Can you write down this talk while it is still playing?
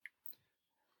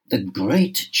The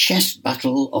Great Chess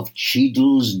Battle of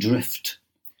Cheadle's Drift.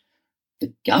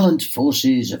 The gallant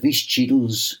forces of East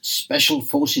Cheadle's Special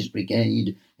Forces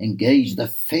Brigade engaged the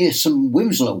fearsome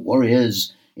Wimslow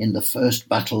warriors in the first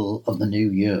battle of the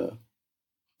new year.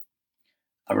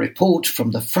 A report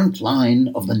from the front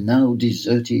line of the now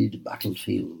deserted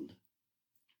battlefield.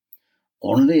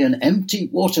 Only an empty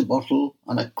water bottle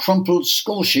and a crumpled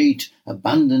score sheet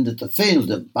abandoned at the field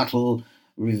of battle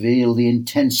reveal the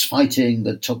intense fighting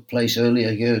that took place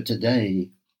earlier here today.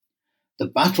 The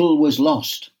battle was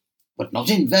lost, but not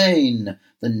in vain.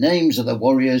 The names of the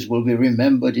warriors will be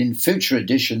remembered in future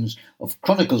editions of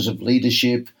Chronicles of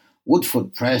Leadership,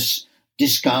 Woodford Press,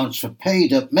 discounts for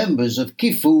paid-up members of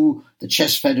Kifu, the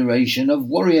Chess Federation of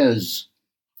Warriors.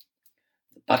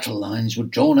 The battle lines were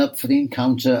drawn up for the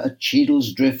encounter at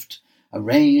Cheadle's Drift,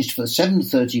 arranged for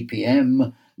 7:30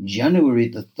 p.m., January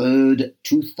the 3rd,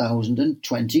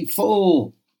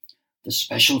 2024. The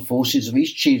Special Forces of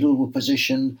East Cheadle were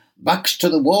positioned backs to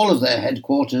the wall of their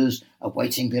headquarters,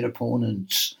 awaiting their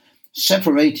opponents.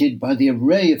 Separated by the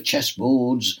array of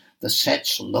chessboards, the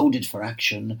sets loaded for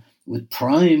action, with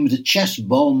primed chess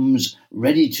bombs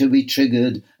ready to be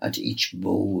triggered at each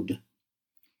board.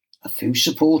 A few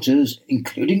supporters,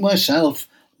 including myself,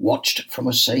 watched from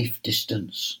a safe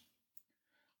distance.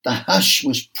 The hush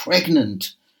was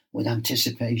pregnant with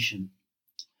anticipation.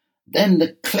 Then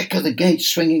the click of the gate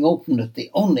swinging open at the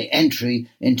only entry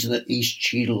into the East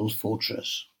Cheadle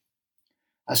fortress.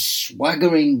 A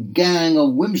swaggering gang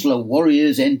of Wimslow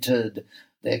warriors entered.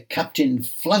 Their captain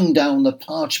flung down the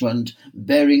parchment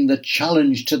bearing the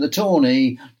challenge to the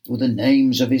tourney with the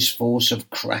names of his force of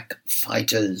crack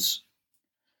fighters.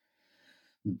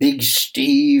 Big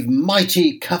Steve,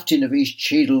 mighty captain of East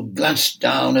Cheadle, glanced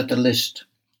down at the list.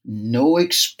 No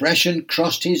expression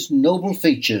crossed his noble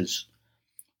features,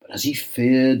 but as he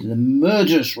feared, the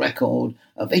murderous record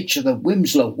of each of the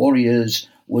Wimslow warriors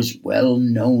was well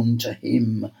known to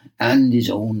him and his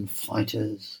own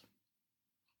fighters.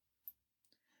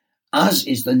 As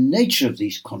is the nature of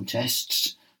these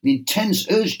contests, the intense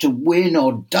urge to win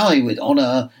or die with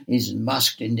honour is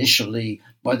masked initially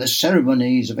by the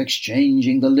ceremonies of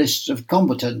exchanging the lists of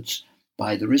combatants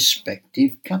by the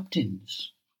respective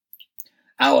captains.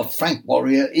 "Our Frank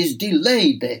warrior is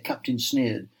delayed," their captain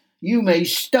sneered. "You may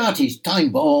start his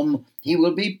time bomb. He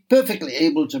will be perfectly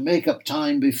able to make up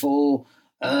time before,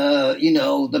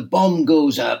 the bomb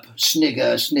goes up.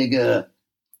 Snigger, snigger."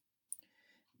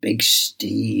 Big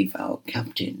Steve, our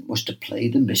captain, was to play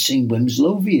the missing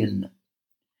Wimslovian.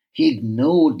 He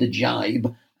ignored the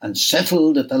jibe and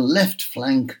settled at the left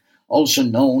flank, also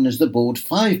known as the board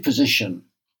 5 position,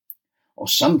 or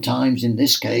sometimes in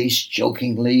this case,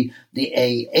 jokingly, the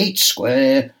A8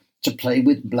 square, to play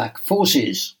with black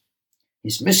forces.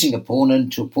 His missing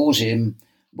opponent to oppose him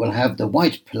will have the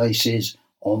white places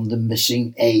on the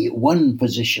missing A1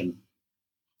 position.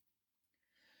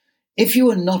 If you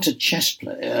are not a chess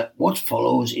player, what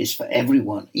follows is for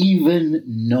everyone, even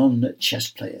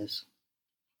non-chess players.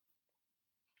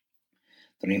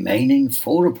 The remaining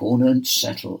 4 opponents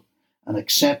settle and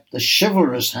accept the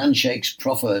chivalrous handshakes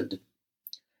proffered.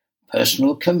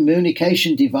 Personal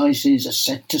communication devices are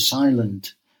set to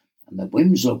silent, and the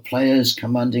Wimslow players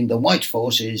commanding the white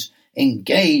forces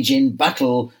engage in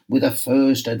battle with a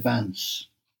first advance.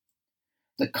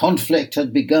 The conflict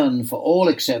had begun for all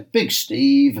except Big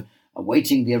Steve,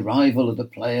 awaiting the arrival of the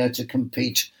player to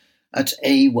compete at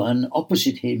A1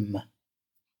 opposite him.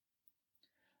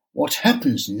 What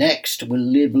happens next will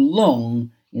live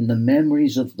long in the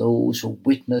memories of those who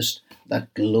witnessed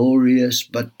that glorious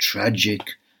but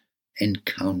tragic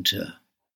encounter.